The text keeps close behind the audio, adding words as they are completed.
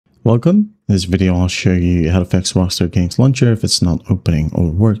Welcome. In this video, I'll show you how to fix Rockstar Games Launcher if it's not opening or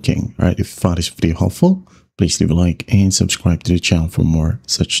working. Alright, if you found this video helpful, please leave a like and subscribe to the channel for more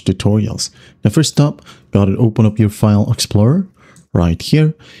such tutorials. Now, first up, go ahead and open up your File Explorer right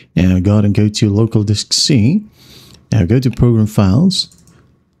here. Now, go ahead and go to Local Disk C. Now, go to Program Files.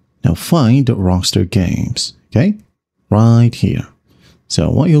 Now, find Rockstar Games. Okay, right here. So,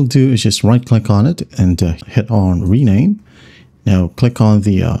 what you'll do is just right-click on it and hit on Rename. Now, click on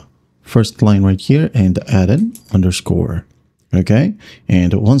the first line right here and add an underscore. Okay,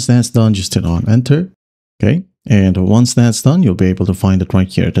 and once that's done, just hit on enter. Okay, and once that's done, you'll be able to find it right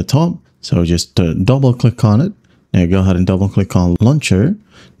here at the top. So just double click on it. Now go ahead and double click on launcher.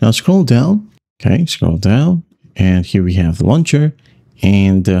 Now scroll down. Okay, scroll down, and here we have the launcher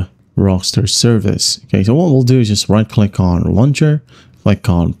and Rockstar service. Okay, so what we'll do is just right click on launcher, click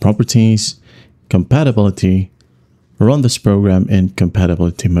on properties, compatibility, run this program in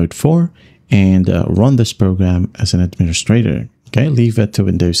compatibility mode 4, and run this program as an administrator. Okay, leave it to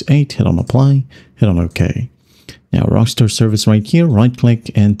Windows 8, hit on apply, hit on OK. Now, Rockstar service right here, right click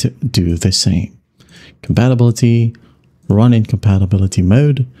and do the same. Compatibility, run in compatibility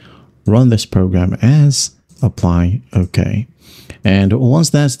mode, run this program as, apply, OK. And once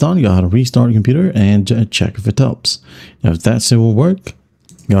that's done, you gotta restart your computer and check if it helps. Now, if that still will work,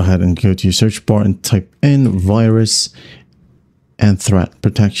 go ahead and go to your search bar and type in virus and threat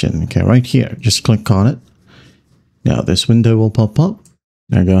protection. Okay, right here, just click on it. Now this window will pop up.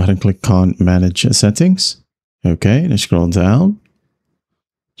 Now go ahead and click on manage settings. Okay, now scroll down.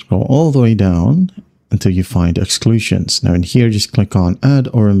 Scroll all the way down until you find exclusions. Now in here, just click on add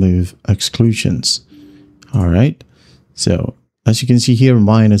or remove exclusions. All right, so as you can see here,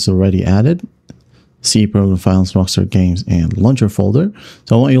 mine is already added. C program files, Rockstar Games, and launcher folder.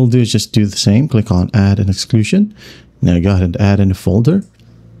 So what you'll do is just do the same. Click on add an exclusion. Now go ahead and add in a folder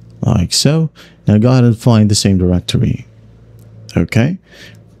like so. Now go ahead and find the same directory. Okay.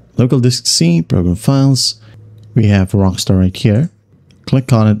 Local disk C, program files. We have Rockstar right here.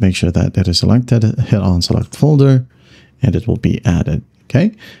 Click on it. Make sure that it is selected. Hit on select folder and it will be added.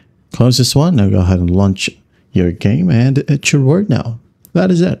 Okay. Close this one. Now go ahead and launch your game and it should work now. That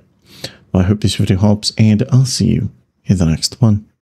is it. I hope this video helps and I'll see you in the next one.